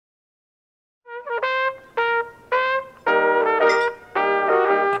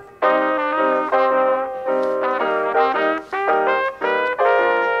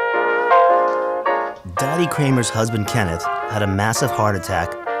Kramer's husband, Kenneth, had a massive heart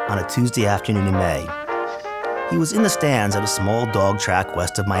attack on a Tuesday afternoon in May. He was in the stands at a small dog track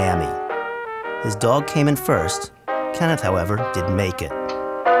west of Miami. His dog came in first. Kenneth, however, didn't make it.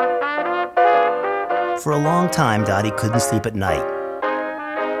 For a long time, Dottie couldn't sleep at night.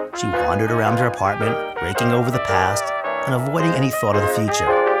 She wandered around her apartment, raking over the past and avoiding any thought of the future.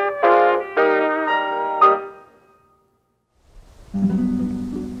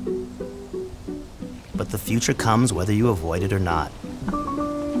 But the future comes whether you avoid it or not.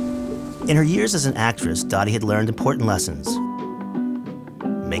 In her years as an actress, Dottie had learned important lessons.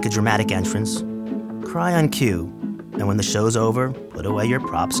 Make a dramatic entrance, cry on cue, and when the show's over, put away your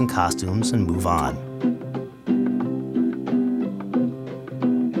props and costumes and move on.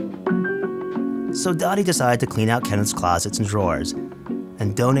 So Dottie decided to clean out Kenneth's closets and drawers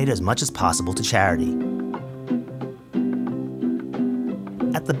and donate as much as possible to charity.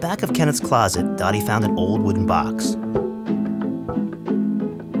 At the back of Kenneth's closet, Dottie found an old wooden box.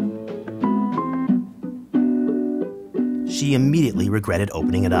 She immediately regretted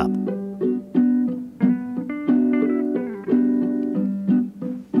opening it up.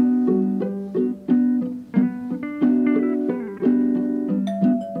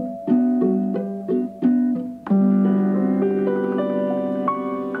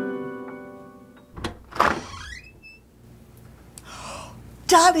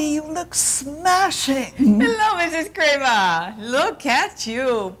 Dottie, you look smashing. Hello, Mrs. Kramer. Look at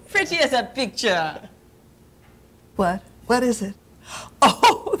you. Pretty as a picture. What? What is it?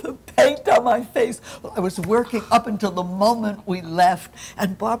 Oh, the paint on my face. Well, I was working up until the moment we left,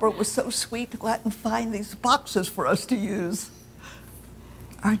 and Barbara was so sweet to go out and find these boxes for us to use.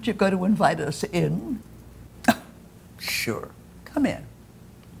 Aren't you going to invite us in? Sure. Come in.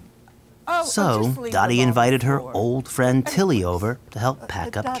 Oh, so, Dottie invited her old friend Tilly over to help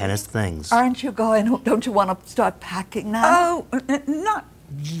pack up Kenneth's things. Aren't you going? Don't you want to start packing now? Oh, not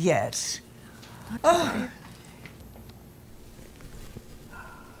yet. Oh.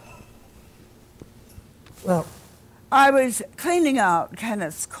 Well, I was cleaning out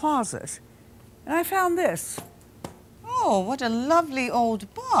Kenneth's closet, and I found this. Oh, what a lovely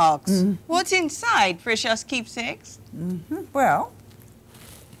old box. Mm. What's inside, precious keepsakes? Mm-hmm. Well,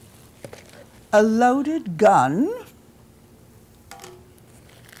 a loaded gun,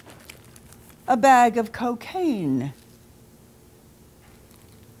 a bag of cocaine,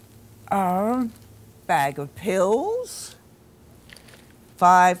 a bag of pills,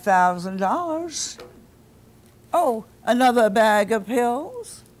 $5,000. Oh, another bag of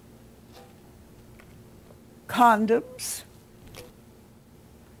pills, condoms,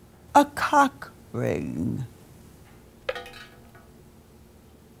 a cock ring.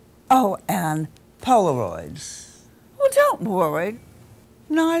 Oh, and Polaroids. Well, don't worry.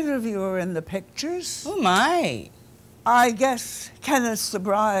 Neither of you are in the pictures. Oh, my. I guess Kenneth's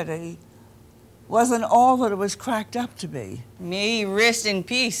sobriety wasn't all that it was cracked up to be. May he rest in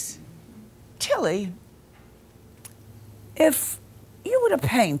peace. Tilly, if you were to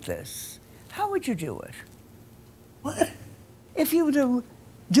paint this, how would you do it? What? If you were to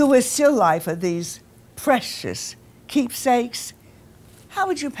do a still life of these precious keepsakes, how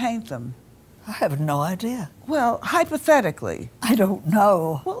would you paint them? I have no idea. Well, hypothetically. I don't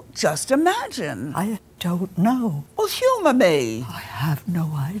know. Well, just imagine. I don't know. Well, humor me. I have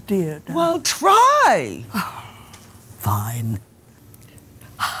no idea now. Well, try. Fine.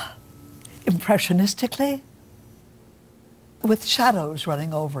 Impressionistically? With shadows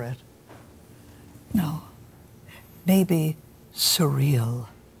running over it. No. Maybe surreal.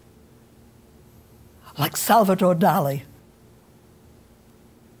 Like Salvador Dali.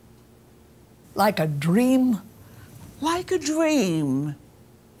 Like a dream? Like a dream.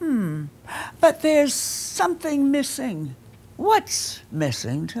 But there's something missing. What's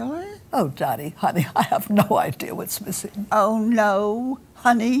missing, Tilly? Oh, Dottie, honey, I have no idea what's missing. Oh, no,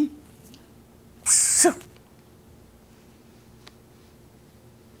 honey.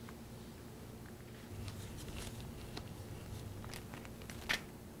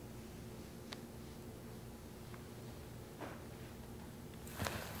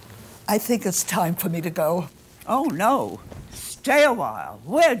 I think it's time for me to go. Oh, no. Stay a while.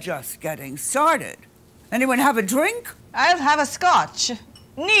 We're just getting started. Anyone have a drink? I'll have a scotch.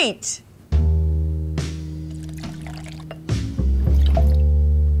 Neat.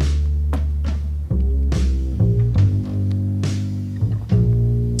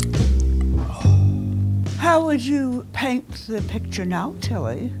 How would you paint the picture now,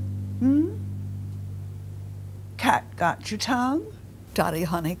 Tilly? Cat got your tongue? Dottie,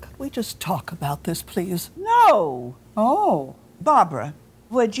 honey, could we just talk about this, please? No. Oh, Barbara,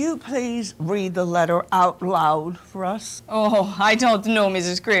 Would you please read the letter out loud for us? Oh, I don't know,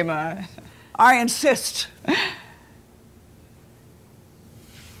 Mrs. Kramer. I insist.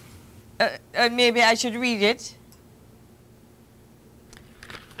 Maybe I should read it.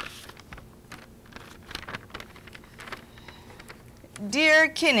 Dear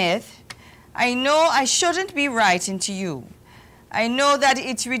Kenneth, I know I shouldn't be writing to you. I know that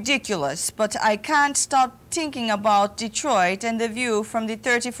it's ridiculous, but I can't stop thinking about Detroit and the view from the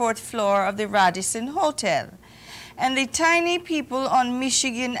 34th floor of the Radisson Hotel and the tiny people on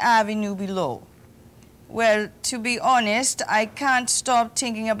Michigan Avenue below. Well, to be honest, I can't stop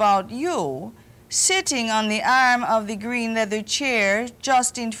thinking about you sitting on the arm of the green leather chair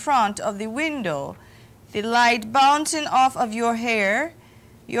just in front of the window, the light bouncing off of your hair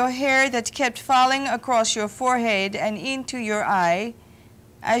that kept falling across your forehead and into your eye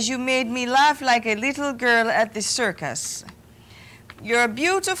as you made me laugh like a little girl at the circus. Your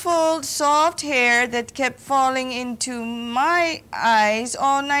beautiful, soft hair that kept falling into my eyes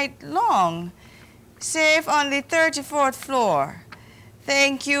all night long, safe on the 34th floor.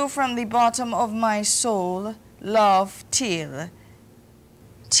 Thank you from the bottom of my soul. Love, Till.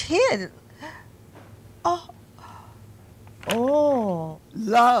 Till? Oh. Oh.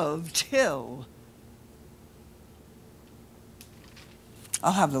 Love, Till.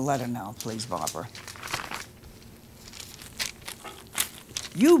 I'll have the letter now, please, Barbara.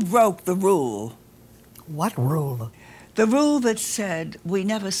 You broke the rule. What rule? The rule that said we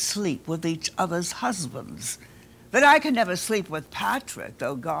never sleep with each other's husbands. That I could never sleep with Patrick,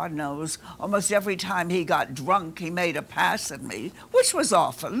 though God knows almost every time he got drunk, he made a pass at me, which was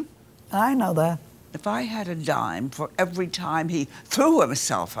often. I know that. If I had a dime for every time he threw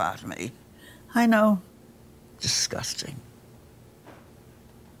himself at me. I know. Disgusting.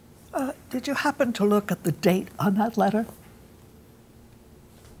 Did you happen to look at the date on that letter?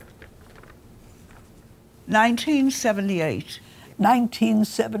 1978.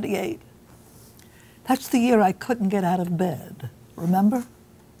 1978. That's the year I couldn't get out of bed, remember?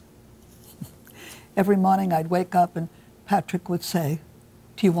 Every morning I'd wake up and Patrick would say,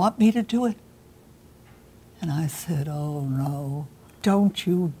 "Do you want me to do it?" And I said, "Oh no, don't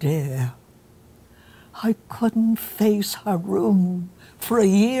you dare." I couldn't face her room for a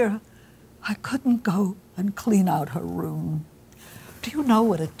year. I couldn't go and clean out her room. Do you know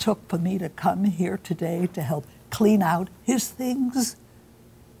what it took for me to come here today to help clean out his things?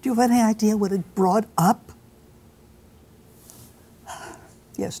 Do you have any idea what it brought up?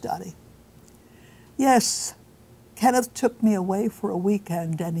 Yes, Dottie. Yes, Kenneth took me away for a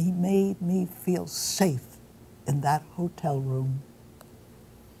weekend and he made me feel safe in that hotel room.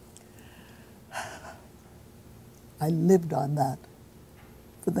 I lived on that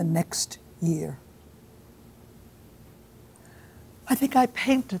for the next year. I think I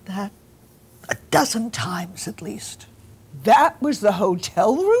painted that a dozen times at least. That was the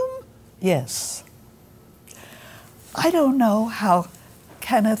hotel room? Yes. I don't know how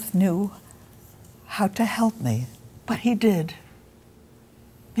Kenneth knew how to help me, but he did.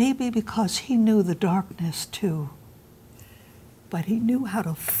 Maybe because he knew the darkness too. But he knew how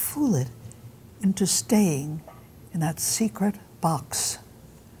to fool it into staying in that secret box.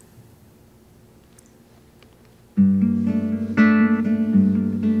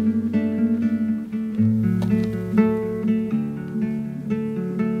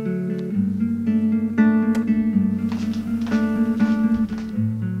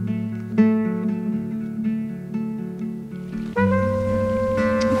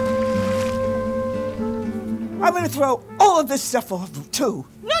 I'm going to throw all of this stuff over, too.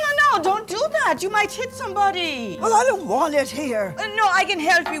 No, don't do that. You might hit somebody. Well, I don't want it here. No, I can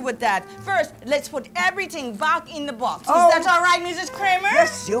help you with that. First, let's put everything back in the box. Oh. Is that all right, Mrs. Kramer?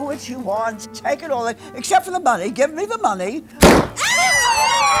 Yes, do what you want. Take it all, except for the money. Give me the money. Oh,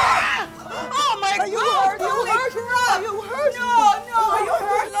 my Are you God. hurt? Holy crap. Are you hurt? No. Are you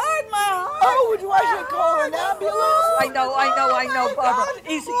hurt? Lord, my heart. Oh, do I should call an ambulance? I know, Barbara.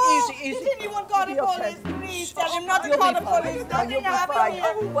 Easy. Did anyone call the Be okay. police? Please tell him not to You'll call be the fine. police. You'll Nothing be happened fine. here.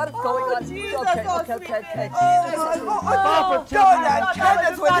 Oh, what is going on? Jesus, Okay. Barbara, don't let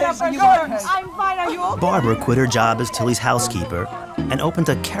Kenneth with his guns. I'm fine. Are you okay? Barbara quit her job as Tilly's housekeeper and opened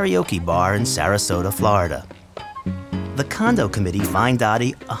a karaoke bar in Sarasota, Florida. The condo committee fined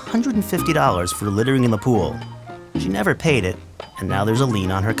Dottie $150 for littering in the pool. She never paid it, and now there's a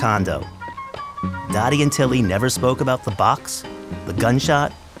lien on her condo. Dottie and Tilly never spoke about the box, the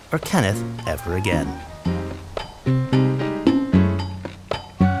gunshot, or Kenneth ever again.